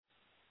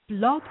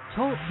Blog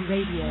Talk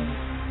Radio.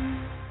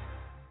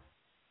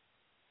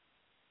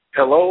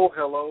 Hello,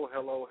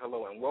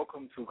 and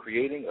welcome to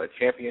Creating a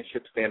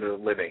Championship Standard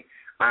of Living.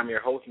 I'm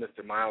your host,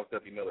 Mr. Myles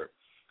W. Miller.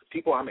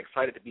 People, I'm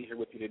excited to be here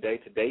with you today.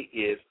 Today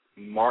is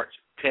March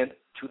 10th,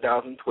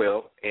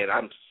 2012, and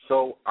I'm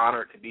so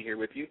honored to be here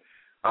with you.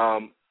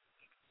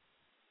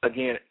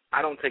 Again,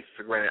 I don't take it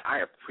for granted. I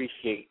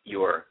appreciate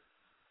your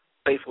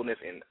faithfulness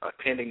in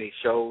attending these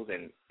shows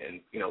and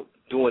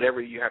doing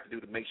whatever you have to do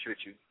to make sure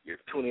that you're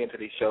tuning into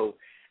these shows.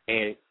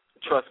 And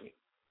trust me,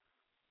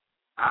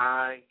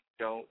 I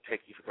don't take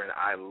you for granted.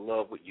 I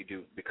love what you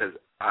do because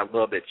I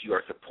love that you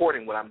are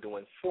supporting what I'm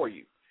doing for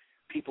you.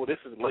 People, this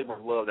is a labor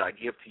of love that I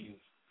give to you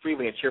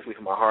freely and cheerfully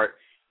from my heart,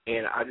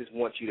 and I just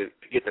want you to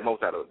get the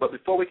most out of it. But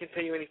before we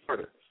continue any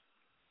further,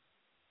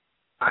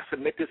 I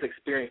submit this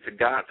experience to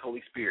God's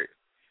Holy Spirit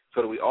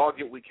so that we all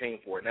get what we came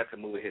for, and that's a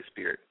move of His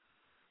Spirit.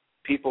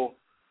 People,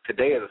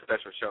 today is a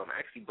special show. I'm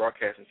actually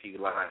broadcasting to you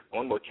live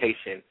on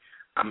location.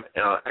 I'm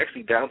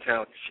actually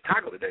downtown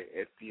Chicago today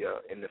at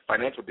in the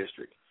financial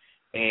district.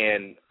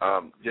 And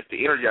just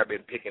the energy I've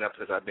been picking up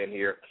since I've been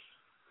here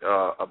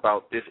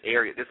about this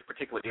area, this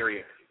particular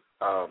area,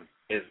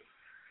 is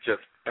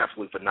just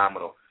absolutely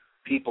phenomenal.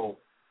 People,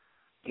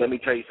 let me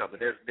tell you something.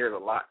 There's a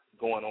lot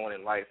going on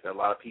in life that a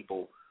lot of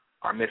people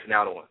are missing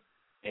out on.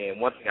 And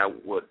one thing I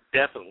would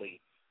definitely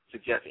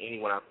suggest to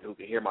anyone out there who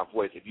can hear my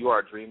voice, if you are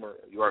a dreamer,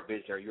 if you are a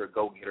visionary, you're a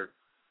go-getter,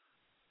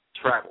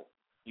 travel.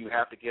 You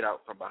have to get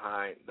out from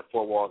behind the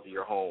four walls of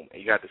your home,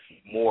 and you have to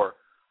see more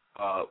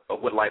of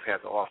what life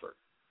has to offer.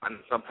 I know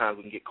sometimes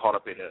we can get caught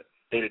up in the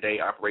day-to-day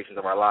operations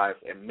of our lives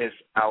and miss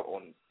out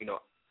on,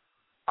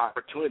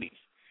 opportunities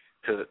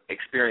to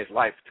experience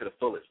life to the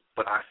fullest.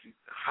 But I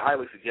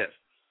highly suggest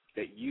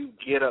that you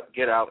get up,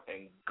 get out,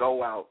 and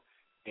go out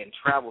and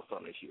travel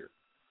some this year.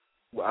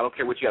 Well, I don't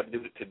care what you have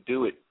to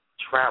do it,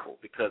 travel,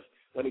 because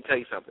let me tell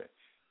you something.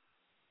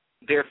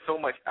 There's so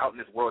much out in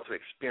this world to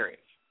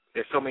experience.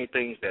 There's so many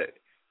things that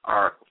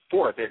are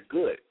for us. They're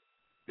good.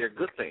 They're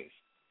good things.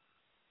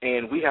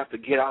 And we have to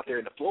get out there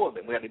in the flow of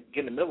them. We have to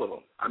get in the middle of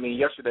them. I mean,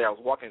 yesterday I was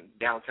walking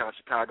downtown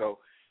Chicago,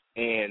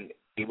 and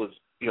it was,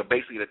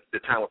 basically the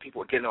time where people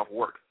were getting off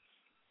work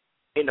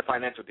in the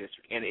financial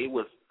district, and it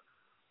was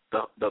the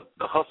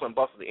hustle and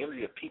bustle, the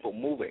energy of people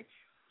moving.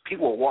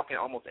 People were walking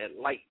almost at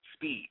light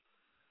speed,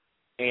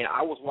 and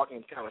I was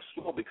walking kind of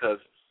slow because,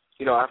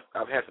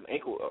 I've had some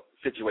ankle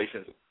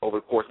situations over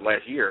the course of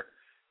last year,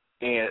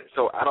 and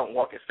so I don't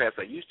walk as fast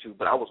as I used to,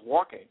 but I was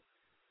walking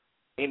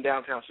in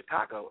downtown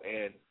Chicago,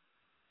 and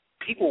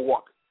people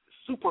walk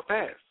super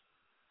fast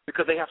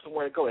because they have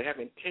somewhere to go. They have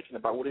intention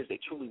about what it is they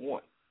truly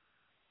want.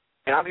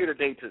 And I'm here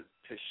today to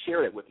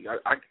share that with you.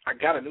 I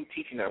got a new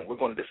teaching that we're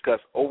going to discuss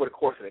over the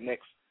course of the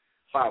next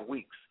 5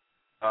 weeks.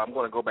 I'm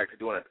going to go back to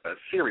doing a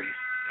series,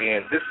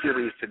 and this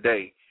series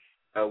today,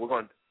 I'm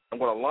going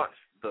to launch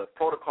the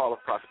Protocol of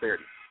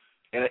Prosperity.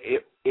 And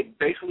it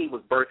basically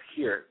was birthed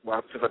here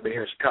since I've been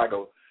here in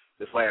Chicago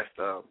this last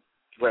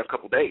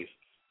couple of days.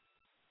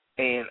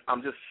 And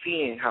I'm just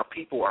seeing how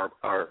people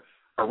are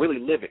really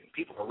living.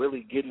 People are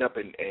really getting up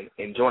and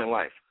enjoying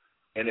life,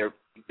 and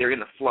they're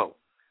in the flow.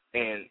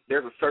 And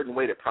there's a certain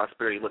way that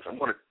prosperity looks. I'm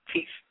going to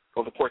teach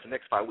over the course of the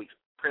next 5 weeks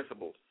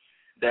principles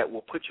that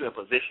will put you in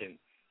position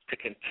to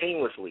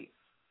continuously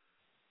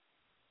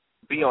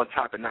be on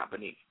top and not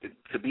beneath,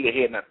 to be the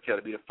head, not the tail,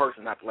 to be the first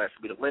and not the last,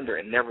 to be the lender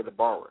and never the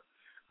borrower.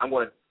 I'm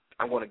going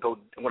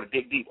to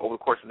dig deep over the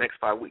course of the next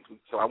 5 weeks.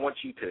 So I want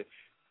you to,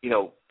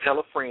 tell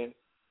a friend.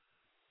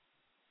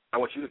 I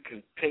want you to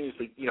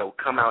continuously,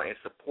 come out and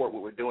support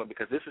what we're doing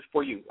because this is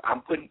for you. I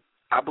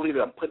believe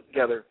that I'm putting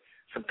together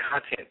some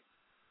content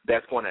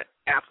that's going to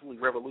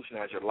absolutely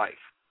revolutionize your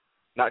life,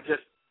 not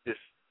just this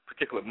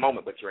particular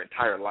moment, but your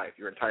entire life,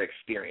 your entire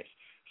experience.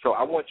 So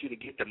I want you to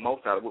get the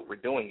most out of what we're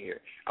doing here.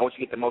 I want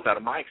you to get the most out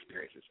of my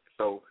experiences.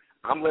 So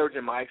I'm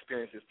leveraging my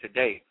experiences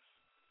today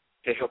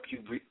to help you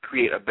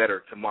create a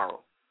better tomorrow.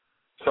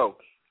 So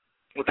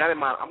with that in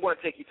mind, I'm going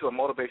to take you to a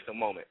motivational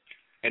moment,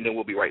 and then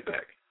we'll be right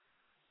back.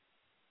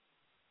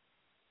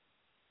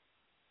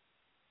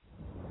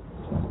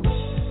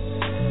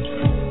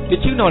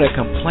 Did you know that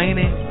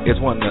complaining is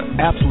one of the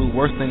absolute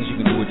worst things you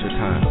can do with your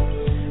time?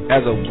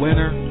 As a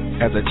winner,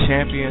 as a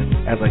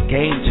champion, as a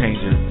game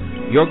changer,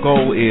 your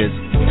goal is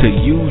to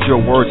use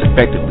your words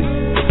effectively.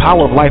 The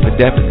power of life and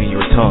death is in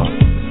your tongue,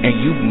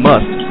 and you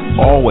must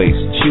always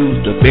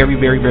choose the very,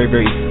 very, very,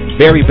 very,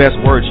 very best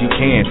words you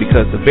can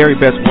because the very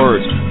best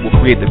words will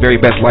create the very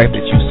best life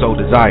that you so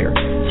desire.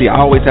 See, I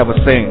always have a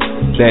saying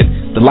that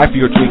the life of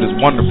your dream is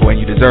wonderful and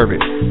you deserve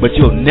it, but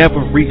you'll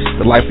never reach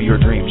the life of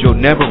your dreams. You'll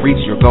never reach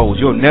your goals.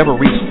 You'll never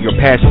reach your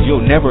passions.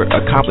 You'll never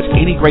accomplish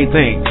any great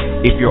thing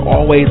if you're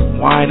always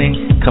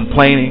whining,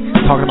 complaining,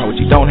 talking about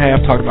what you don't have,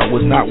 talking about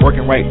what's not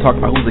working right,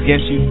 talking about who's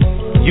against you.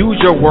 Use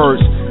your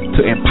words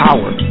to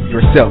empower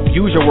yourself.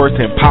 Use your words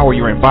to empower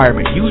your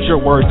environment. Use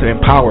your words to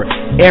empower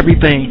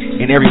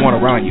everything and everyone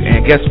around you.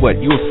 And guess what?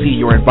 You'll see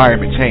your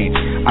environment change.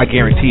 I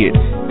guarantee it.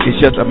 It's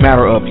just a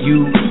matter of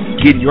you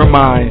getting your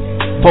mind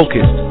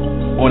focused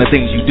on the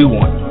things you do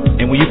want.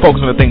 And when you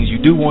focus on the things you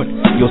do want,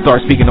 you'll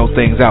start speaking those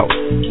things out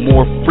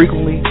more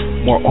frequently,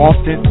 more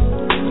often,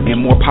 and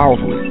more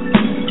powerfully.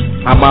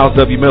 I'm Myles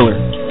W. Miller,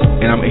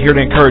 and I'm here to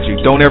encourage you.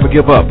 Don't ever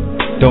give up.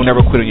 Don't ever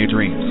quit on your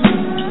dreams.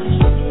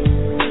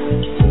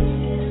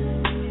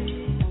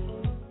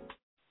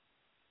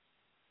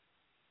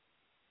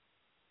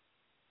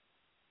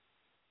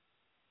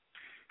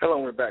 Hello,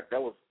 and we're back.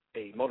 That was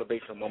a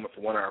motivational moment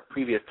for one of our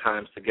previous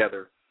times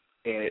together,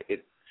 and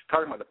it's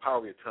talking about the power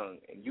of your tongue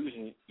and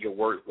using your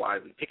words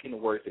wisely, picking the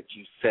words that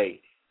you say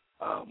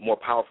more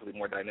powerfully,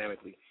 more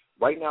dynamically.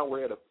 Right now,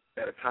 we're at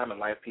a time in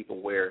life,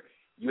 people, where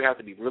you have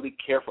to be really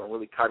careful and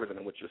really cognizant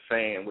of what you're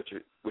saying and what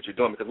you're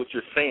doing, because what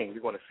you're saying,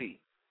 you're going to see.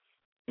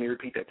 Let me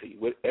repeat that to you.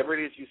 Whatever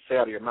it is you say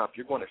out of your mouth,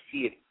 you're going to see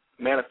it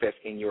manifest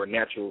in your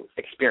natural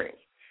experience.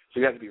 So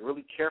you have to be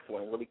really careful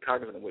and really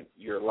cognizant of what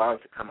you're allowing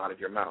to come out of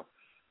your mouth.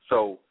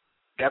 So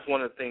that's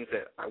one of the things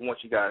that I want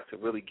you guys to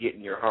really get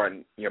in your heart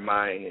and your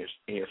mind and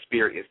in your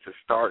spirit, is to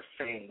start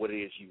saying what it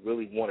is you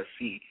really want to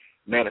see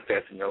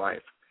manifest in your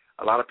life.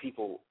 A lot of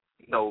people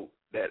know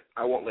that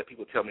I won't let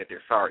people tell me that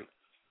they're sorry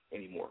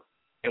anymore.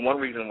 And one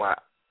reason why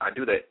I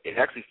do that, it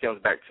actually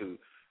stems back to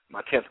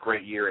my 10th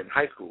grade year in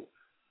high school.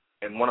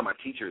 And one of my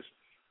teachers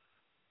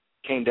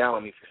came down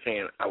on me for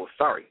saying I was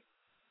sorry.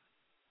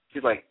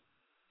 She's like,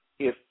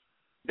 if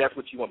that's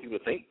what you want people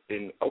to think,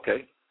 then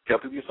okay, tell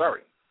people you're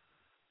sorry.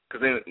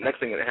 Because then the next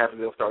thing that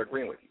happens, they'll start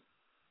agreeing with you.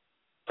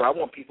 So I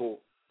want people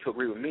to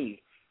agree with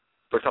me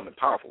for something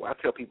powerful. I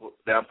tell people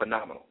that I'm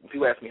phenomenal. When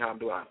people ask me how I'm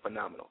doing, I'm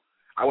phenomenal.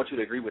 I want you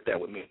to agree with that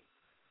with me,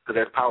 because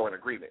there's power in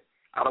agreement.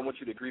 I don't want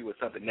you to agree with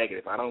something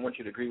negative. I don't want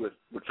you to agree with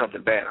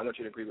something bad. I want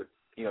you to agree with,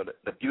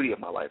 the beauty of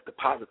my life, the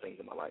positive things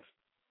in my life.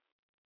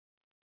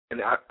 And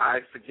I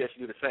suggest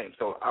you do the same.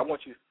 So I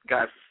want you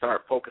guys to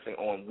start focusing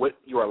on what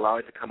you're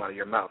allowing to come out of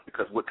your mouth,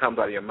 because what comes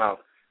out of your mouth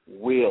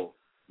will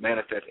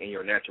manifest in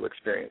your natural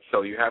experience.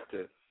 So you have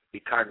to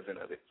be cognizant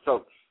of it.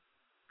 So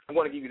I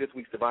want to give you this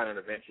week's Divine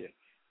Intervention.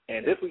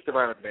 And this week's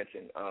Divine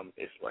Intervention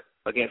is,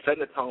 again, setting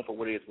the tone for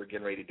what it is we're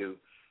getting ready to do.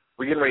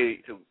 We're getting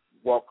ready to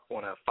walk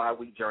on a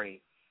 5-week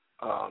journey.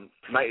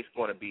 Tonight is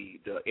going to be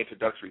the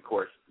introductory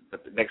course.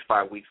 But the next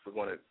 5 weeks, we're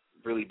going to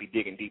really be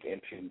digging deep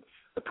into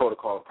the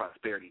protocol of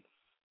prosperity.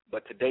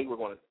 But today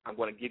I'm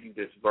going to give you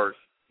this verse,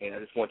 and I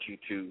just want you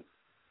to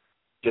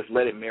just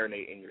let it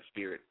marinate in your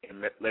spirit, and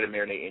let it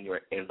marinate in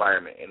your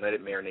environment, and let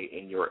it marinate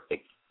in your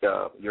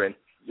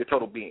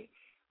total being.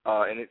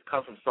 And it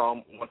comes from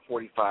Psalm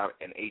 145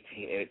 and 18,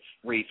 and it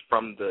reads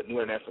from the New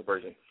International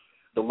Version: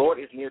 "The Lord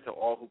is near to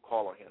all who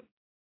call on Him,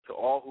 to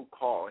all who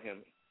call on Him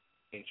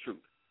in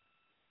truth."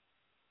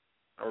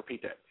 I'll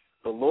repeat that.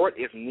 The Lord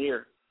is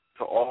near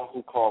to all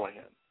who call on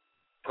Him,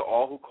 to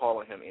all who call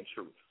on Him in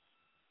truth.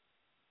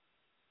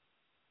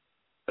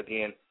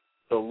 Again,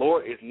 the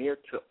Lord is near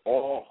to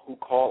all who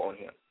call on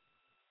Him,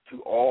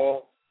 to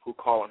all who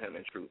call on Him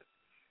in truth.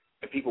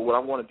 And people, what I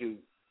want to do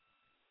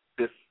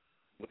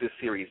with this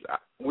series,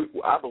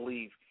 I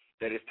believe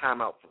that it's time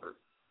out for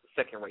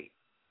second rate.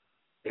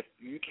 If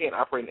you can't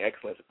operate in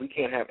excellence, if we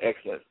can't have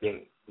excellence,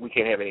 then we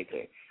can't have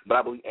anything. But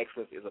I believe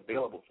excellence is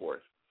available for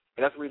us.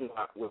 And that's the reason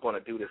why we're going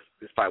to do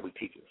this 5-week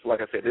teaching. So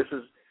like I said, this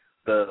is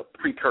the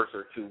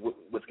precursor to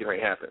what's getting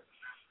ready to happen.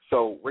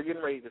 So we're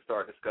getting ready to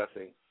start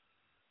discussing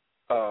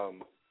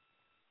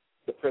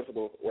the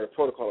principles or the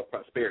protocol of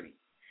prosperity.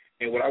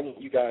 And what I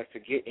want you guys to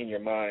get in your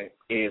mind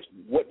is,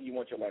 what do you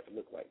want your life to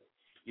look like?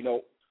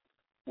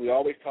 We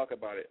always talk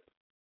about it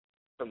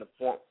from the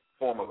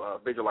form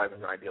of visualizing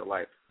your ideal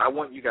life. I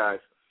want you guys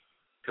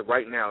to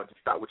right now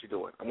just stop what you're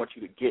doing. I want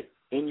you to get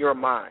in your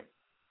mind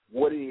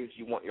what it is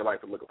you want your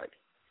life to look like.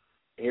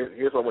 And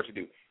here's what I want you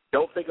to do.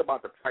 Don't think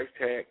about the price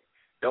tag.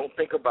 Don't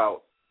think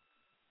about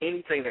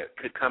anything that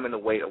could come in the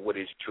way of what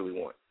it is you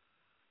truly want.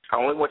 I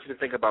only want you to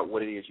think about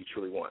what it is you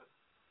truly want.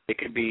 It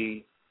could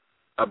be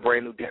a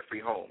brand-new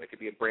debt-free home. It could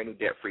be a brand-new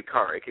debt-free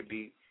car. It could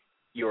be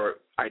your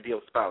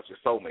ideal spouse, your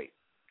soulmate.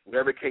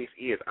 Whatever the case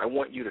is, I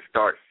want you to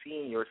start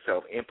seeing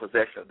yourself in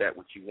possession of that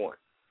which you want.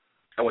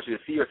 I want you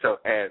to see yourself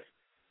as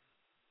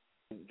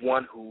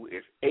one who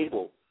is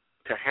able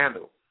to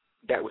handle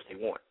that which they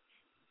want.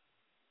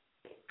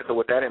 And so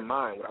with that in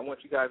mind, what I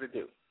want you guys to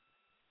do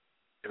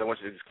is I want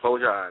you to just close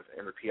your eyes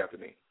and repeat after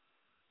me.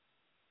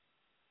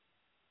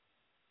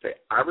 Say,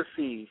 I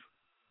receive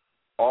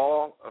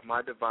all of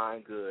my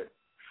divine good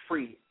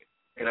free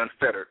and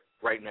unfettered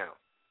right now.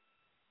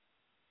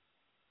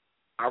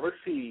 I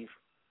receive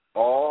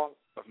all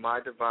of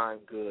my divine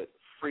good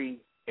free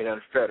and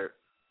unfettered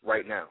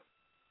right now.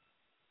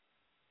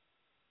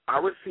 I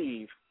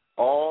receive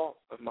all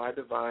of my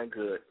divine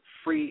good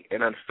free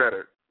and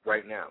unfettered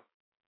right now.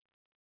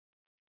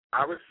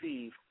 I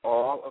receive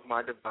all of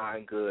my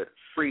divine good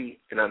free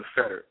and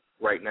unfettered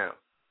right now.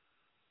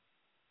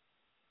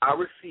 I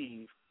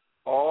receive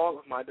all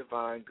of my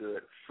divine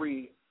good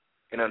free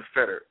and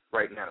unfettered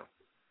right now.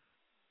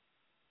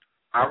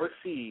 I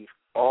receive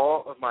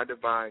all of my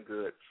divine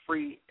good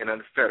free and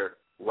unfettered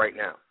right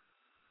now.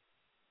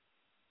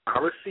 I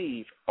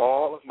receive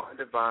all of my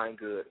divine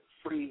good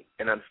free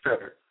and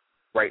unfettered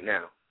right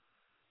now.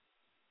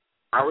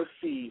 I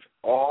receive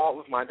all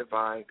of my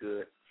divine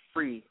good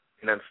free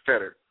and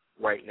unfettered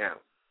right now.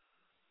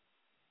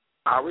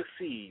 I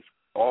receive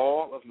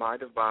all of my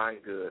divine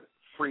good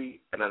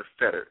free and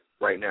unfettered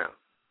right now.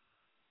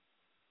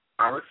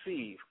 I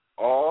receive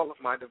all of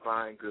my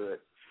divine good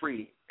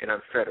free and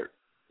unfettered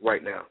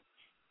right now.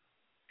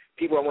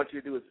 People, I want you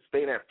to do is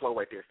stay in that flow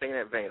right there, stay in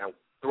that vein.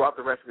 Throughout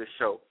the rest of this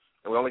show,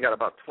 and we only got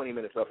about 20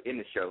 minutes left in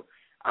the show,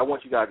 I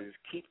want you guys to just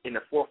keep in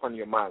the forefront of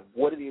your mind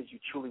what it is you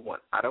truly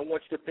want. I don't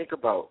want you to think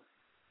about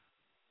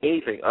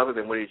anything other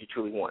than what it is you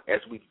truly want as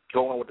we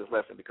go on with this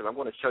lesson, because I'm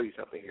going to show you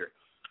something here.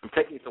 I'm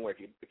taking you somewhere if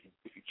you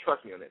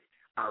trust me on this.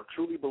 I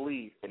truly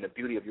believe in the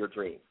beauty of your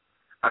dreams.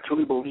 I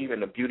truly believe in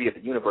the beauty of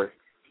the universe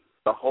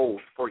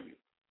holds for you.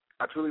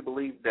 I truly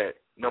believe that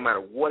no matter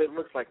what it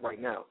looks like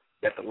right now,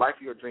 that the life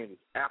of your dreams is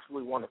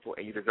absolutely wonderful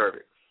and you deserve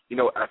it. You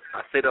know, I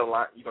say that a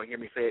lot. You're going to hear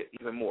me say it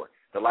even more.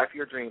 The life of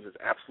your dreams is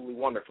absolutely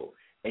wonderful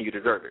and you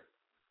deserve it.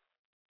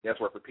 That's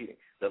worth repeating.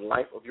 The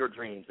life of your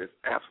dreams is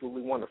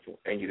absolutely wonderful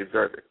and you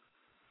deserve it.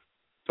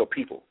 So,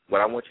 people,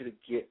 what I want you to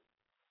get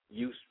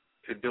used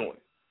to doing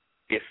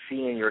is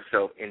seeing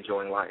yourself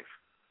enjoying life.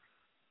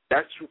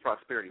 That's true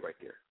prosperity right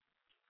there.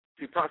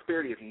 See,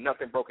 prosperity is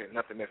nothing broken and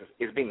nothing missing.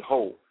 It's being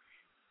whole.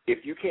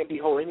 If you can't be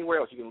whole anywhere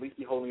else, you can at least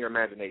be whole in your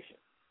imagination.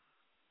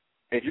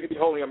 And if you can be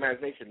whole in your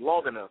imagination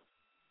long enough,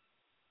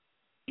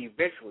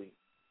 eventually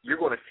you're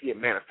going to see it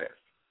manifest.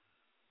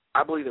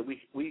 I believe that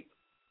we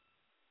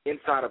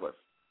inside of us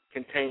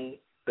contain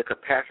the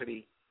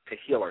capacity to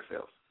heal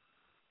ourselves.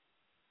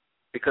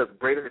 Because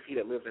greater is he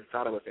that lives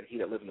inside of us than he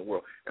that lives in the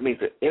world. That means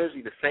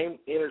the same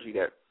energy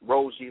that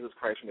rose Jesus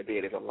Christ from the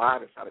dead is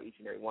alive inside of each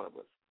and every one of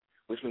us,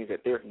 which means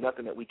that there's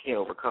nothing that we can't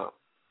overcome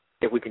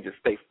if we can just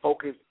stay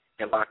focused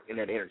and locked in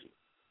that energy.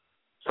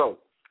 So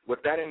with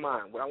that in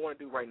mind, what I want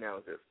to do right now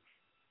is this.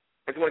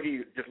 I just want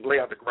to just lay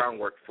out the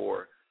groundwork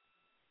for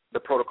the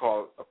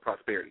protocol of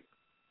prosperity.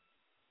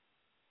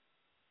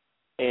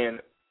 And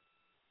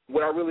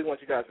what I really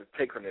want you guys to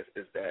take from this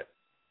is that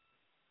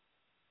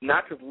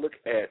not to look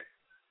at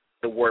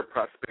the word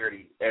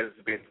prosperity as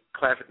it's been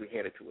classically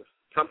handed to us.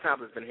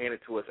 Sometimes it's been handed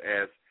to us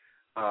as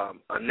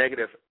a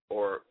negative,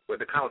 or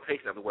the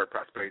connotation of the word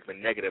prosperity has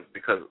been negative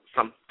because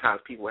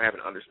sometimes people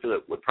haven't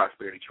understood what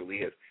prosperity truly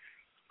is.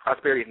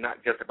 Prosperity is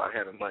not just about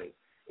having money.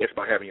 It's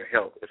about having your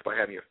health. It's about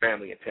having your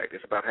family intact.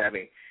 It's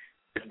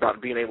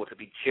about being able to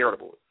be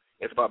charitable.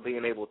 It's about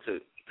being able to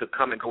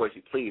come and go as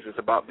you please. It's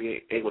about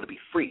being able to be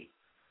free.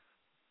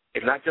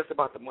 It's not just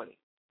about the money.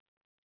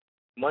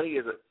 Money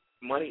is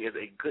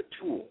a good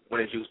tool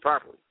when it's used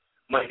properly.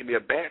 Money can be a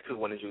bad tool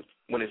when it's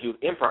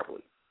used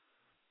improperly.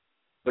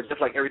 But just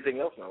like everything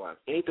else in our lives,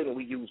 anything that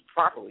we use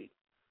properly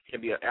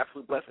can be an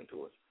absolute blessing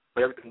to us.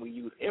 But everything we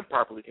use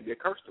improperly can be a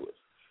curse to us.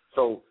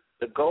 So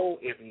the goal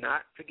is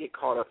not to get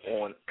caught up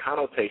on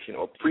connotation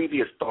or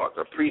previous thoughts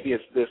or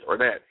previous this or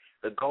that.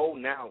 The goal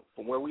now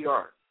from where we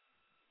are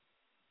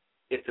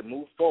is to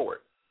move forward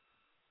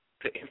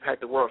to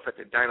impact the world in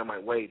such a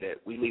dynamite way that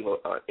we leave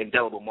an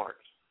indelible mark.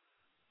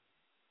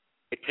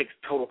 It takes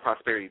total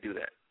prosperity to do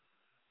that.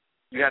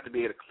 You have to be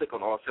able to click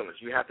on all cylinders.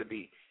 You have to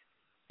be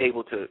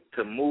able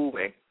to move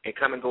and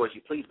come and go as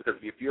you please, because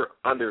if you're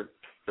under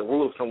the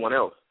rule of someone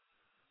else,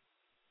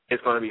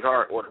 it's going to be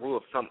hard, or the rule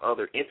of some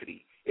other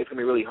entity. It's going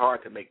to be really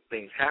hard to make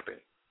things happen.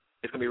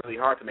 It's going to be really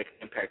hard to make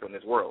an impact on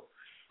this world.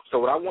 So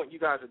what I want you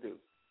guys to do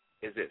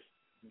is this.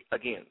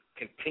 Again,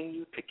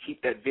 continue to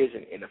keep that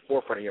vision in the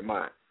forefront of your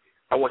mind.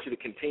 I want you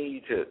to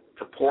continue to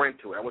pour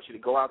into it. I want you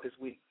to go out this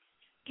week,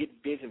 get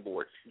vision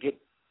boards, get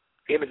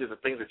images of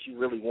things that you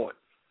really want.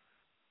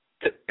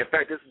 In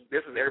fact, this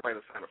is everybody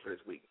to sign up for this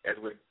week, as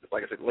we're,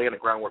 like I said, laying the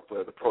groundwork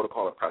for the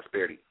protocol of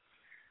prosperity.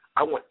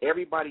 I want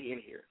everybody in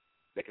here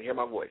that can hear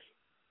my voice,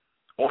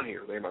 on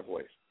here to hear my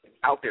voice,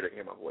 out there to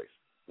hear my voice,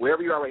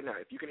 wherever you are right now.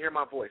 If you can hear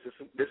my voice,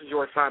 this is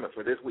your assignment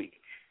for this week.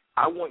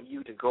 I want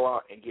you to go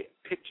out and get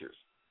pictures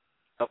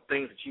of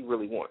things that you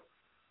really want.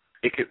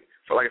 It could,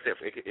 so like I said,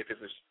 if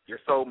it's your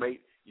soulmate,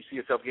 you see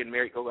yourself getting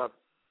married,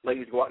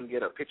 ladies, go out and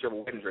get a picture of a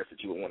wedding dress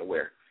that you would want to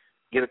wear.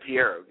 Get a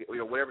tiara,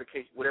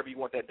 whatever you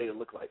want that day to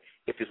look like.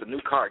 If it's a new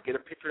car, get a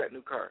picture of that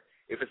new car.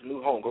 If it's a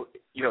new home,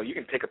 you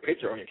can take a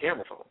picture on your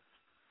camera phone.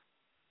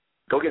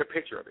 Go get a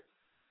picture of it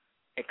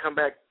and come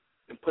back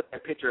and put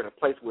that picture in a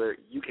place where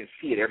you can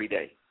see it every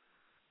day,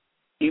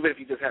 even if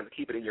you just have to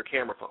keep it in your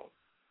camera phone.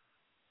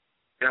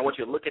 And I want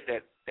you to look at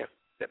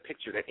that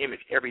picture, that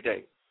image every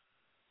day.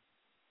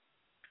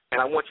 And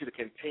I want you to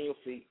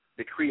continuously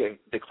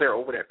declare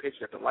over that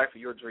picture that the life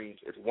of your dreams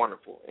is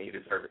wonderful and you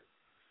deserve it.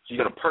 So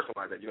you're going to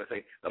personalize that. You're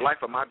going to say, the life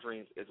of my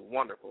dreams is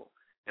wonderful,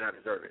 and I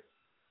deserve it.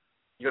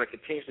 You're going to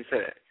continuously say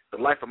that. The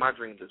life of my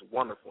dreams is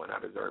wonderful, and I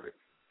deserve it.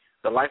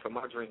 The life of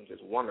my dreams is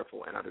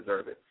wonderful, and I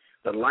deserve it.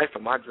 The life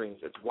of my dreams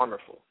is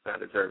wonderful, and I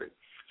deserve it.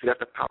 See, that's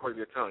the power of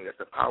your tongue.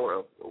 That's the power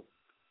of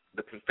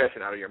the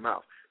confession out of your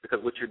mouth.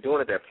 Because what you're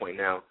doing at that point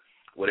now,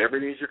 whatever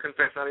it is you're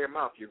confessing out of your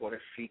mouth, you're going to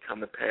see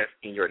come to pass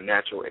in your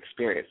natural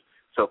experience.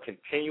 So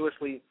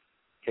continuously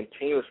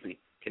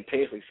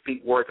speak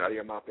words out of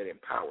your mouth that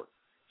empower.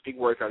 Speak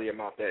words out of your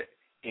mouth that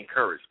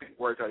encourage. Speak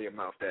words out of your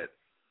mouth that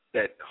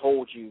that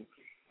hold you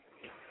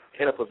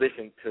in a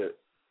position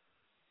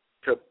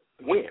to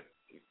win.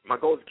 My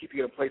goal is to keep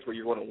you in a place where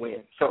you're going to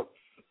win. So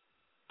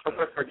I'm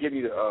going to start giving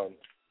you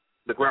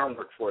the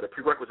groundwork for it, the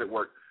prerequisite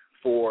work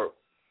for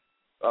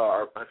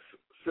our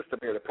system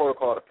here, the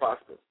protocol to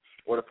prosper,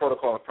 or the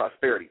protocol of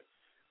prosperity.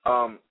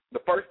 The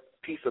first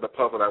piece of the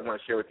puzzle that I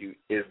want to share with you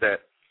is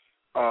that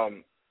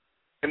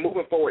in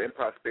moving forward in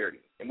prosperity,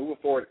 and moving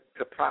forward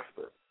to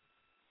prosper,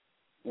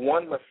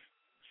 one must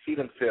see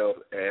themselves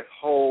as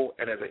whole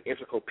and as an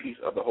integral piece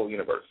of the whole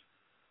universe.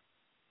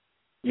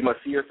 You must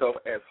see yourself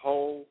as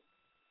whole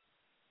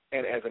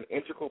and as an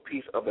integral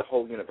piece of the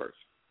whole universe.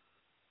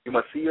 You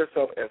must see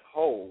yourself as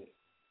whole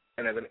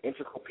and as an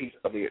integral piece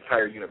of the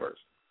entire universe.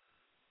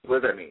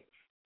 What does that mean?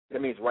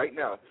 That means right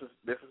now,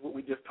 this is what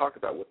we just talked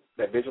about with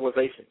that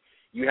visualization.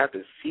 You have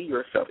to see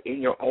yourself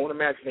in your own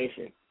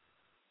imagination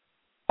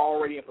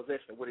already in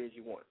possession of what it is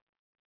you want.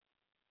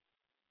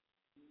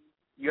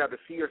 You have to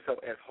see yourself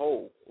as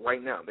whole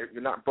right now.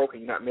 You're not broken.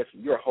 You're not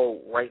missing. You're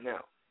whole right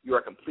now. You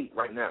are complete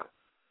right now.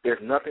 There's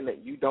nothing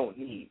that you don't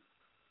need.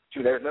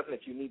 There's nothing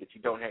that you need that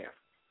you don't have.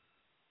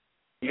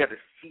 You have to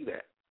see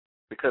that,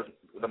 because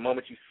the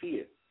moment you see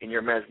it in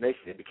your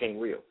imagination, it became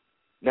real.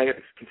 Now you have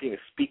to continue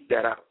to speak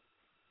that out.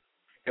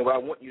 And what I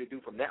want you to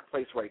do from that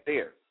place right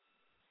there,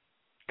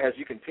 as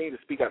you continue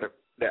to speak out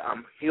that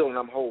I'm healed and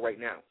I'm whole right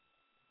now,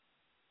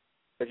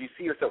 as you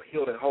see yourself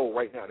healed and whole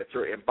right now, that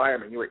your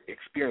environment, your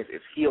experience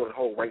is healed and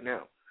whole right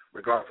now,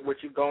 regardless of what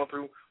you've gone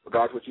through,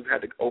 regardless of what you've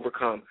had to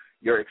overcome,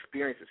 your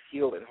experience is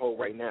healed and whole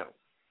right now.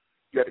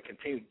 You have to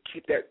continue to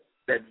keep that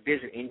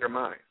vision in your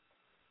mind.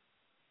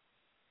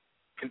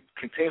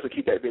 Continuously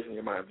keep that vision in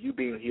your mind of you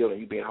being healed and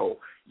you being whole.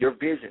 Your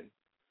vision,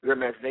 your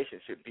imagination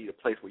should be the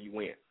place where you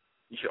win.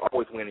 You should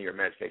always win in your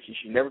imagination. You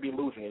should never be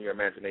losing in your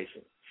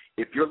imagination.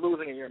 If you're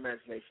losing in your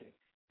imagination,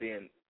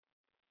 then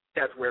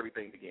that's where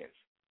everything begins.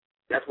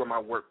 That's where my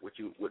work with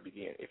you would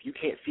begin. If you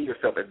can't see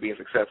yourself as being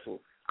successful,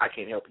 I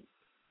can't help you.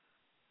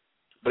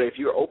 But if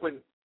you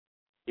open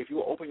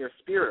your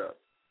spirit up,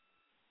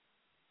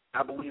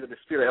 I believe that the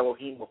spirit of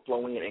Elohim will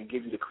flow in and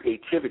give you the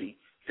creativity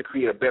to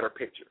create a better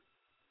picture.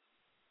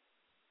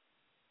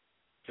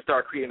 To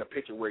start creating a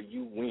picture where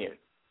you win.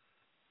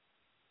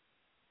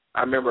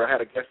 I remember I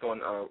had a guest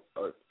on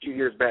a few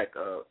years back,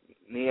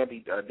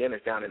 Neandy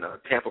Dennis down in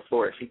Tampa,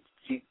 Florida.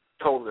 She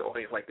told the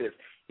audience like this: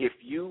 if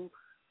you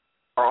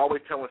are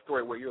always telling a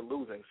story where you're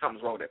losing,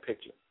 something's wrong with that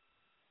picture.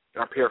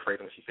 And I'm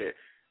paraphrasing what she said.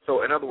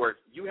 So in other words,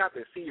 you have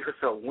to see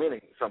yourself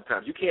winning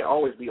sometimes. You can't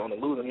always be on the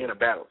losing end of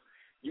battles.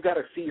 You got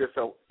to see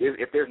yourself.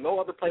 If there's no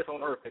other place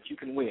on earth that you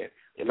can win,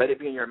 and let it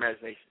be in your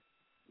imagination.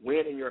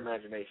 Win in your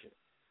imagination.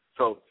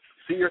 So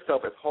see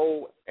yourself as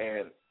whole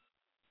and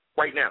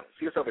right now.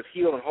 See yourself as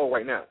healed and whole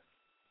right now.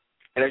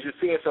 And as you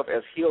see yourself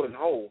as healed and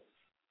whole,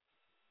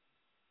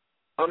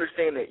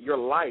 understand that your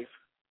life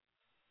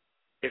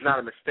is not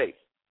a mistake.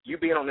 You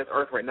being on this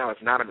earth right now is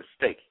not a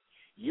mistake.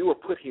 You were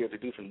put here to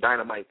do some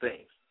dynamite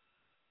things.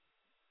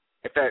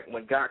 In fact,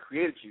 when God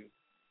created you,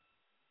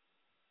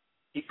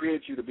 He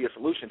created you to be a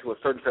solution to a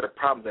certain set of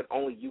problems that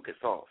only you could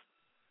solve.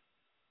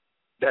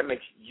 That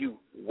makes you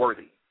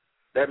worthy.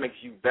 That makes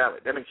you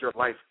valid. That makes your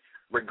life,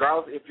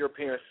 regardless if your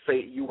parents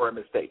say you were a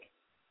mistake.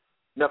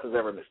 Nothing's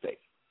ever a mistake.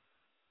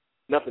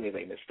 Nothing is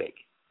a mistake.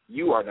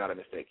 You are not a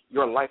mistake.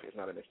 Your life is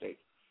not a mistake.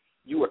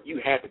 You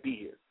had to be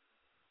here.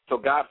 So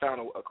God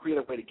found a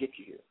creative way to get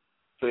you here.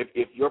 So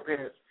if your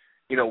parents,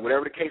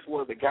 whatever the case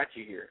was that got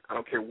you here, I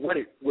don't care what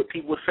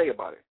people would say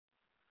about it,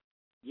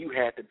 you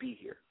had to be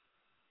here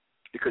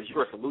because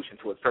you're a solution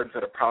to a certain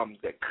set of problems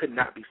that could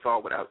not be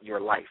solved without your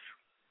life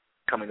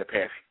coming to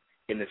pass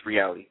in this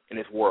reality, in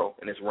this world,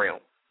 in this realm.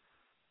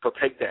 So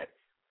take that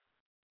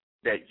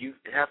you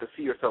have to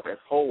see yourself as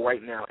whole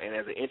right now and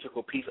as an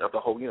integral piece of the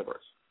whole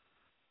universe.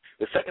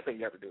 The second thing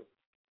you have to do,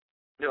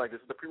 this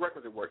is the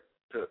prerequisite work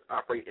to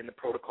operate in the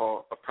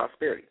protocol of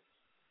prosperity.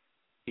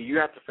 You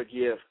have to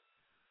forgive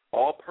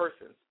all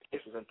persons,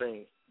 places, and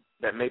things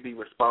that may be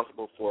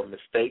responsible for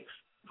mistakes,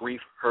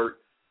 grief, hurt,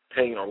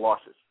 pain, or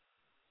losses.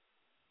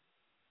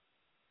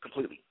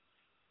 Completely.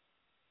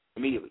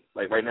 Immediately.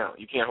 Like right now.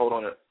 You can't hold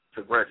on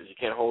to grudges. You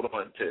can't hold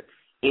on to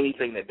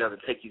anything that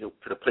doesn't take you to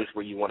the place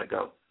where you want to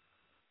go.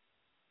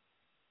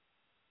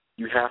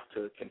 You have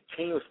to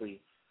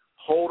continuously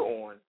hold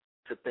on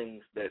to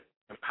things that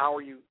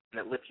empower you and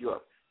that lift you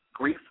up.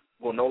 Grief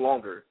will no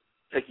longer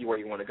take you where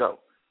you want to go.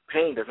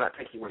 Pain does not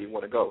take you where you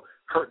want to go.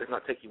 Hurt does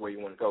not take you where you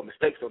want to go.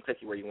 Mistakes don't take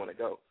you where you want to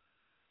go.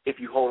 If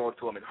you hold on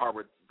to them and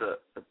harbor the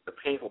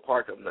painful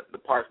parts of them, the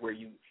parts where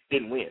you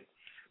didn't win.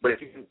 But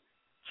if you can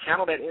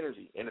channel that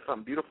energy into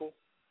something beautiful,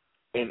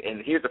 and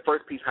here's the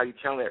first piece, how you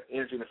channel that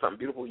energy into something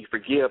beautiful, you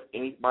forgive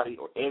anybody,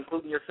 or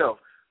including yourself,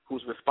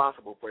 who's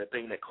responsible for the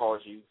thing that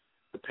caused you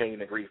the pain,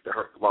 the grief, the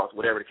hurt, the loss,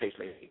 whatever the case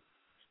may be.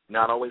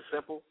 Not always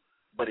simple,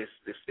 but it's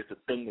a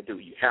thing to do.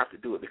 You have to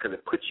do it because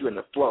it puts you in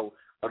the flow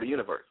of the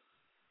universe.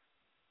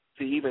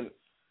 See,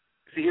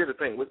 here's the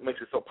thing. What makes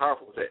it so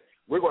powerful is that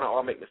we're going to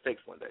all make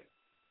mistakes one day.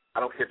 I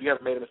don't care if you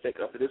haven't made a mistake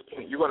up to this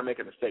point. You're going to make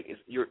a mistake.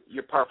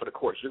 You're par for the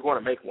course. You're going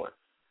to make one.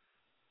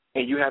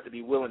 And you have to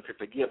be willing to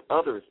forgive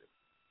others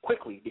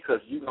quickly because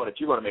you know that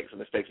you're going to make some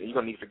mistakes and you're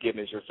going to need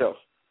forgiveness yourself.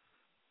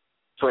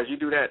 So as you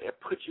do that, it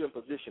puts you in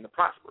position to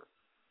prosper.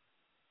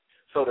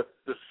 So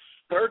the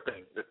third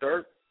thing, the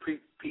third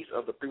piece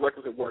of the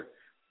prerequisite work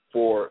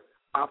for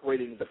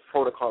operating the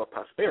protocol of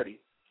prosperity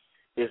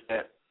is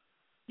that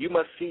you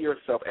must see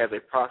yourself as a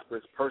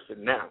prosperous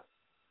person now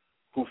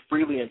who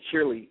freely and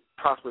cheerily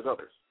prospers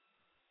others.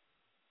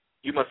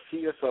 You must see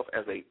yourself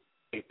as a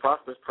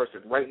prosperous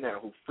person right now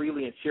who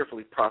freely and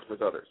cheerfully prospers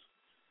others.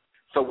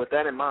 So with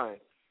that in mind,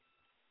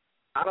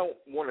 I don't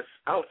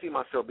see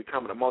myself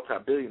becoming a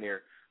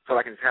multi-billionaire so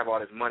I can just have all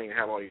this money and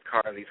have all these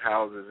cars, these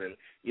houses, and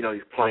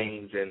these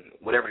planes and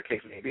whatever the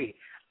case may be.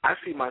 I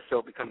see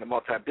myself becoming a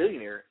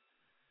multi-billionaire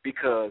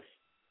because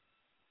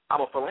I'm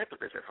a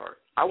philanthropist at heart.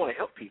 I want to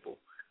help people.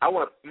 I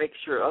want to make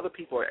sure other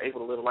people are able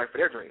to live a life of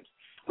their dreams.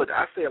 Look,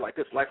 I say it like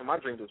this: life of my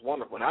dreams is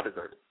wonderful, and I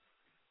deserve it.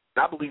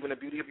 And I believe in the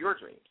beauty of your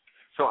dreams.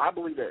 So I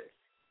believe that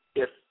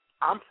if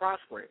I'm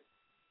prospering,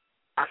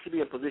 I should be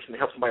in a position to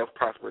help somebody else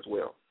prosper as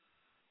well.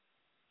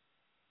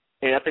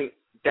 And I think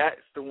that's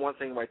the one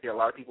thing right there a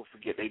lot of people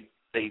forget. They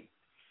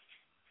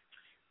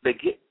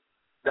get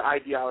the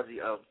ideology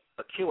of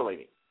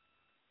accumulating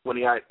when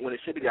it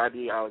should be the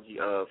ideology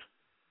of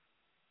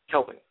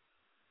helping.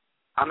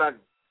 I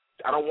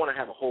don't want to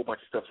have a whole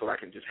bunch of stuff so I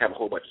can just have a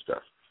whole bunch of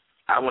stuff.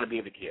 I want to be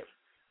able to give.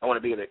 I want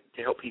to be able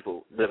to help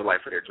people live a life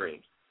of their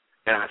dreams.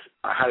 And I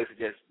highly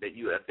suggest that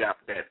you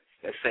adopt that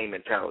same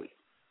mentality.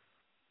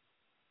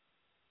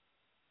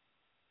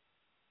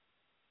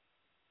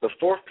 The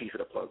fourth piece of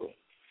the puzzle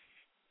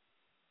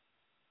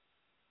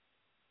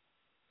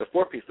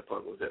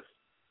is this: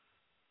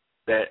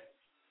 that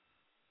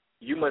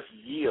you must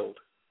yield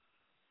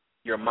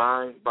your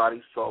mind,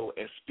 body, soul,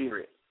 and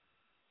spirit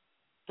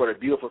for the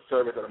beautiful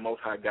service of the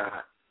Most High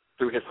God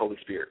through His Holy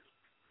Spirit.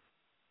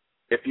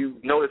 If you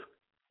notice,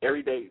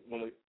 every day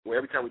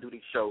every time we do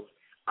these shows,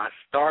 I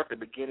start the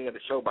beginning of the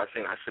show by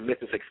saying I submit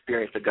this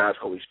experience to God's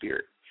Holy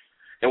Spirit.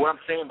 And what I'm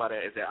saying by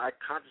that is that I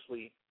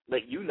consciously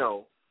let you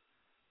know,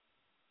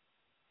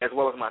 as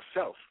well as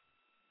myself,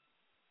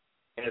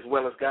 and as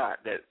well as God,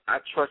 that I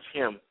trust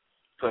Him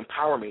to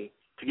empower me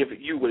to give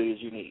you what it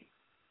is you need.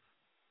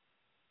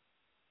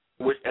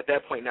 Which at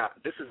that point now,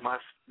 this is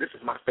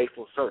my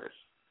faithful service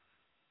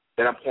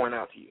that I'm pouring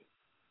out to you,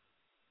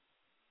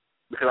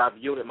 because I've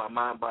yielded my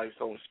mind, body,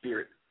 soul, and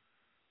spirit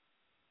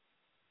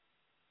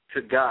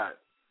to God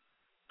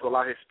to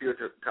allow His Spirit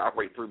to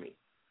operate through me.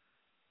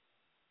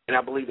 And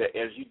I believe that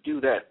as you do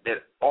that,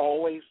 that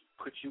always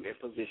puts you in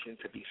position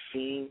to be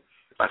seen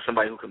by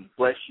somebody who can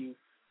bless you,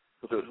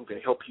 who can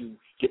help you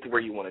get to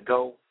where you want to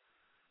go.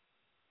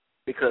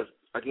 Because,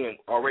 again,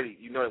 already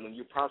you know that when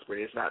you're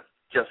prospering, it's not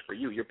just for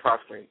you. You're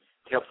prospering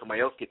to help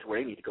somebody else get to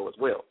where they need to go as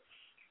well.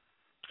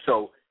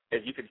 So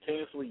as you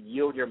continuously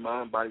yield your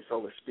mind, body,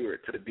 soul, and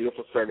spirit to the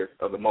beautiful service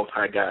of the Most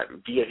High God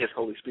via His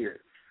Holy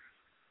Spirit,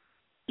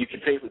 you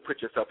continuously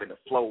put yourself in the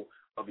flow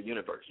of the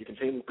universe. You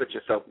continually put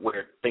yourself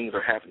where things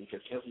are happening. You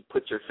continuously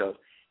put yourself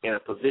in a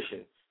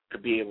position to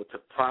be able to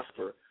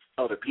prosper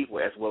other people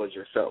as well as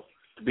yourself,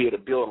 to be able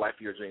to build a life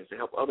of your dreams, to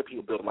help other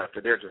people build a life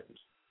of their dreams,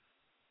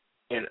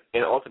 and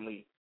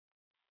ultimately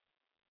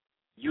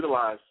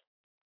utilize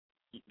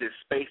this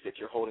space that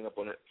you're holding up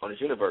on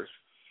this universe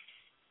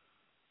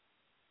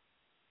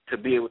to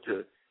be able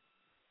to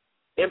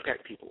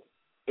impact people.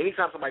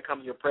 Anytime somebody comes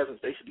in your presence,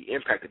 they should be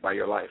impacted by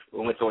your life,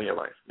 what's on your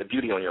life. The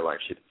beauty on your life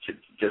should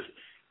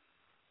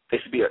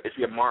be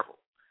a marvel.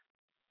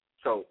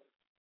 So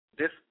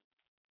this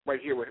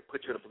right here would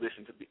put you in a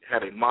position to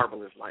have a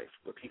marvelous life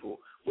where people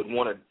would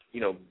want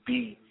to,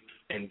 be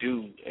and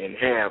do and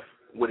have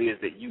what it is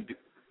that you do,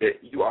 that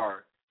you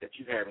are, that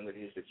you have, and what it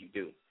is that you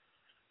do.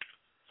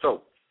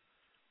 So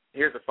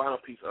here's the final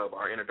piece of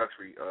our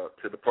introductory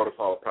to the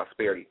protocol of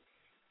prosperity.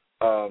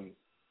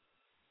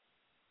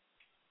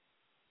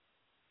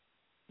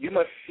 You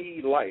must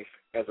see life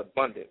as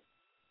abundant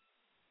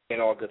in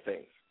all good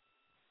things.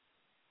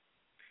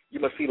 You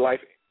must see life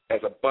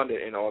as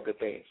abundant in all good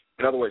things.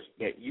 In other words,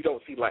 you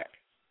don't see lack.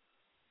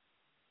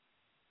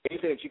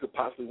 Anything that you could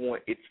possibly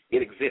want, it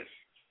exists.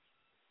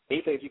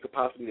 Anything that you could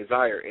possibly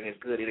desire and is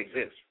good, it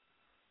exists.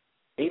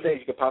 Anything that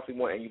you could possibly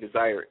want and you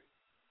desire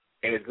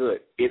and is good,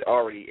 it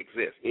already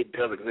exists. It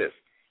does exist.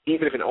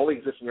 Even if it only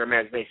exists in your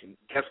imagination,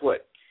 guess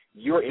what?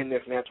 You're in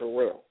this natural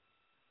world.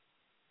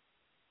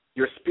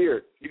 Your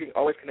spirit, you can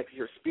always connect to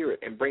your spirit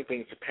and bring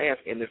things to pass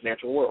in this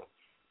natural world.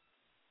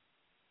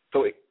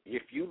 So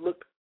if you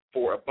look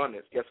for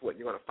abundance, guess what?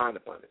 You're going to find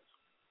abundance.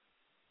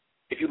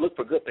 If you look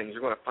for good things,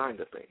 you're going to find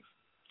good things.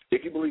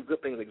 If you believe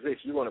good things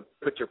exist, you're going to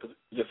put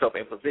yourself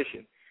in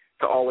position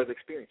to always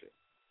experience it,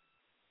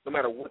 no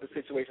matter what the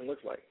situation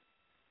looks like.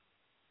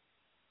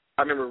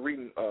 I remember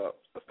reading a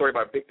story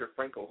about Viktor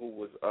Frankl,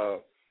 who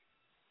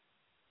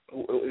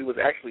was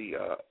actually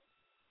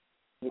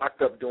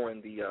locked up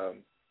during the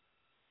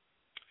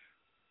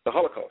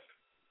Holocaust,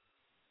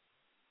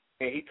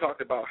 and he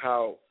talked about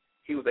how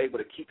he was able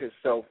to keep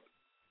himself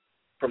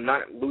from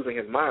not losing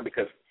his mind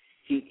because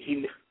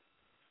he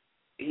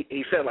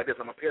he said it like this.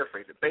 I'm going to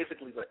paraphrase it.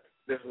 Basically,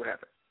 this is what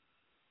happened.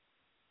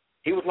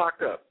 He was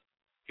locked up.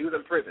 He was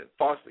in prison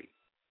falsely,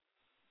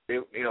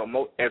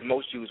 as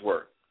most Jews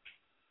were.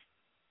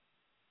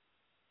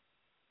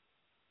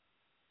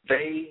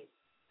 They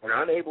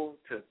were unable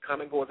to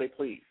come and go as they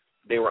pleased.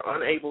 They were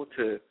unable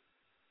to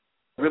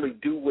really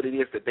do what it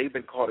is that they've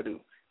been called to do.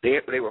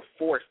 They were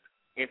forced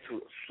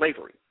into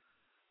slavery.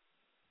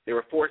 They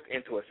were forced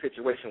into a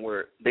situation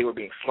where they were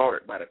being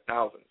slaughtered by the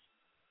thousands.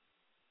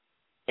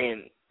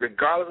 And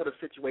regardless of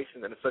the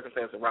situation and the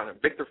circumstances around him,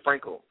 Viktor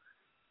Frankl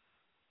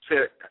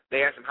said,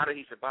 they asked him, how did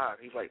he survive?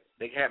 He's like,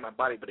 they had my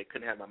body, but they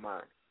couldn't have my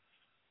mind.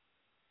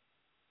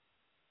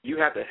 You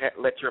have to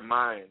let your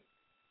mind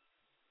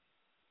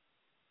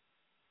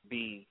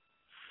be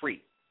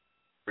free,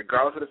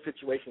 regardless of the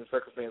situation and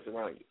circumstances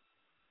around you.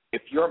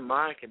 If your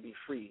mind can be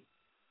free,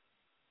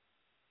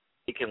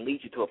 it can lead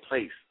you to a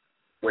place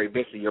where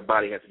eventually your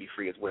body has to be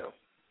free as well.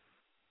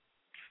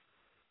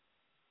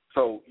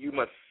 So you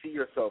must see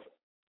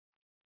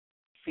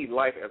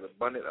life as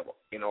abundant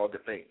in all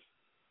good things.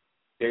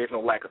 There is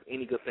no lack of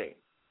any good thing.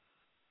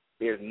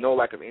 There is no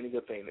lack of any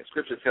good thing. The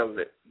Scripture tells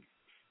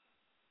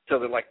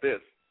it like this,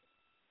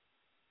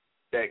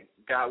 that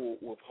God will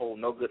withhold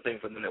no good thing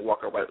from them that walk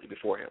uprightly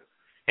before him.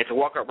 And to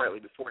walk uprightly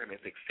before him is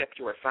to accept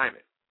your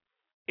assignment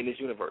in this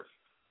universe.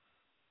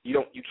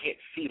 You can't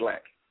see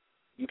lack.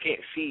 You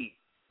can't see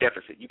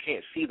deficit. You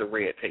can't see the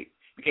red tape.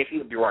 You can't see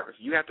the bureaucracy.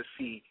 You have to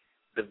see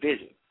the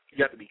vision.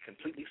 You have to be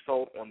completely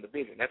sold on the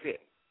vision. That's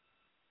it.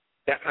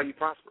 That's how you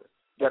prosper.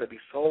 You got to be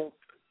sold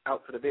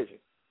out to the vision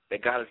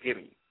that God has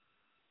given you.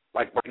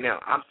 Like right now,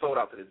 I'm sold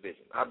out to this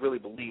vision. I really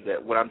believe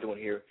that what I'm doing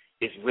here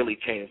is really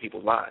changing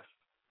people's lives.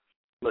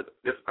 Look,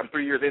 I'm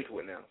 3 years into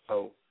it now,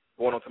 so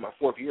going on to my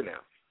 4th year now.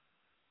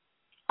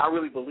 I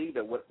really believe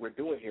that what we're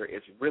doing here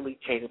is really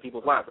changing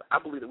people's lives. I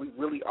believe that we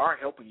really are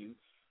helping you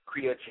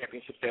create a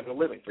championship standard of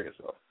living for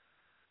yourself.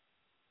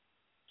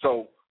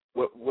 So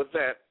with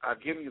that,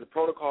 I've given you the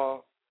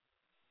protocol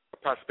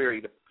of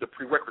prosperity, the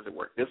prerequisite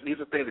work. These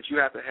are things that you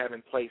have to have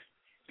in place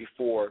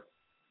before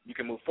you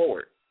can move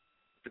forward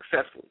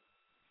successfully.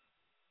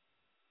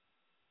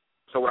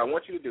 So what I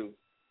want you to do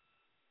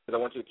is I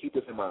want you to keep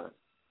this in mind,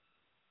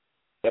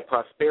 that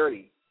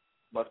prosperity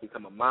must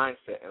become a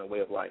mindset and a way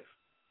of life.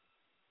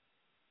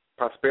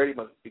 Prosperity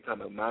must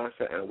become a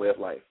mindset and a way of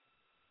life.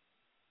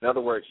 In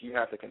other words, you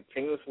have to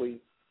continuously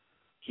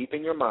keep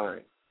in your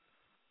mind,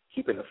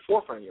 keep in the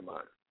forefront of your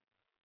mind,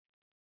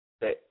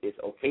 that it's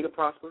okay to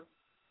prosper,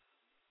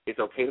 it's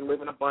okay to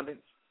live in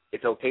abundance,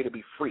 it's okay to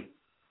be free.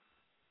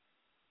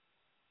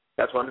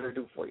 That's what I'm here to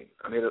do for you.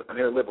 I'm here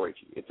to liberate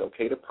you. It's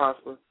okay to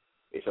prosper,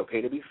 it's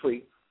okay to be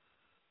free,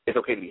 it's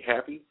okay to be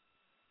happy,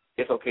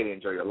 it's okay to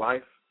enjoy your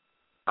life.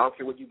 I don't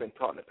care what you've been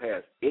taught in the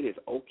past. It is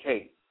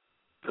okay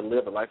to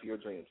live the life of your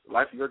dreams. The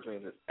life of your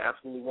dreams is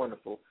absolutely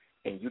wonderful,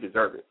 and you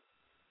deserve it.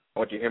 I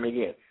want you to hear me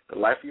again. The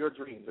life of your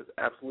dreams is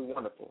absolutely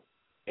wonderful,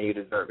 and you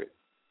deserve it.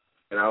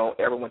 And I don't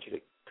ever want you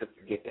to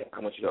forget that. I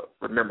want you to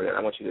remember that.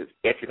 I want you to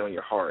etch it on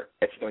your heart,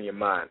 etch it on your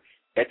mind,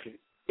 etch it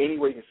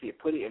anywhere you can see it.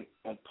 Put it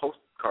on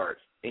postcards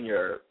in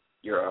your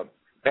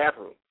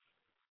bathroom.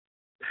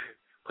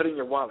 Put it in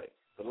your wallet.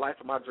 The life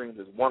of my dreams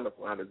is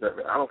wonderful, and I deserve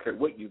it. I don't care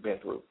what you've been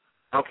through.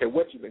 I don't care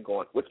what's been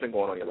going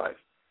on in your life.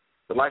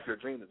 The life of your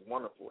dreams is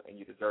wonderful, and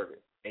you deserve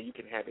it, and you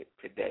can have it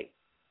today.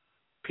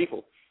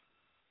 People,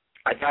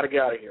 I got to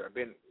get out of here.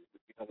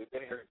 We've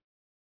been here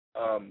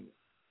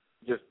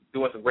just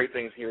doing some great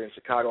things here in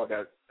Chicago.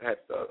 I had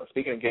a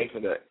speaking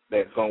engagement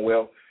that's going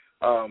well.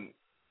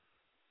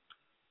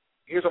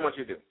 Here's what I want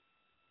you to do.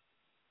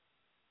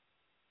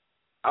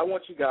 I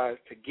want you guys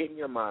to get in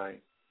your mind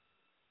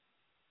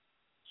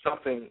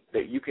something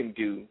that you can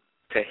do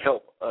to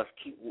help us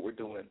keep what we're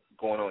doing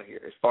going on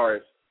here as far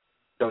as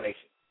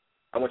donation.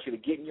 I want you to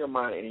get in your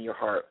mind and in your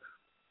heart,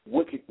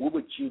 what could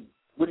you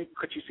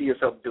see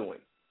yourself doing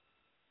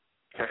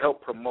to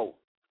help promote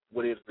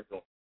what it is we're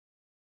doing?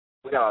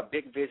 We got a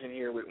big vision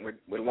here.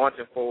 We're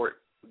launching forward.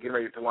 We're getting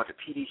ready to launch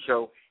a TV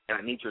show, and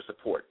I need your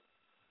support.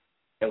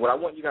 And what I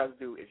want you guys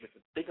to do is just to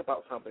think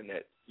about something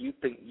that you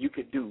think you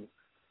could do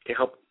to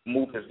help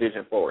move this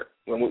vision forward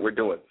when what we're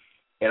doing.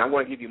 And I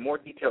want to give you more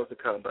details to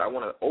come, but I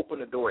want to open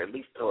the door at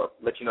least to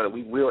let you know that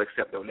we will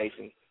accept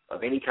donations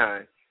of any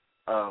kind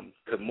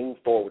to move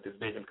forward with this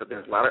vision, because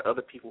there's a lot of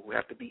other people who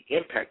have to be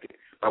impacted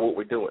by what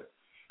we're doing.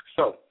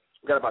 So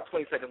we've got about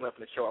 20 seconds left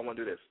in the show. I want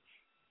to do this.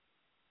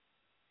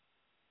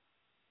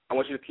 I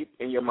want you to keep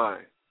in your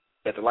mind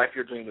that the life of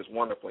your dreams is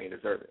wonderful and you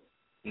deserve it.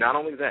 Not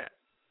only that,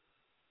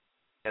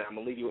 and I'm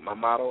going to leave you with my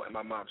motto and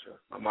my mantra.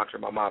 My mantra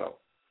and my motto.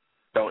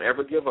 Don't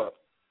ever give up.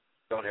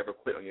 Don't ever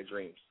quit on your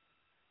dreams.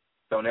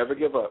 Don't ever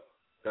give up.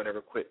 Don't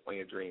ever quit on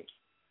your dreams.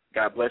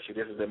 God bless you.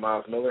 This has been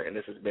Myles Miller, and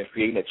this has been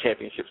Creating a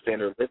Championship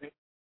Standard of Living.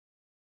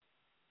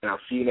 And I'll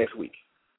see you next week.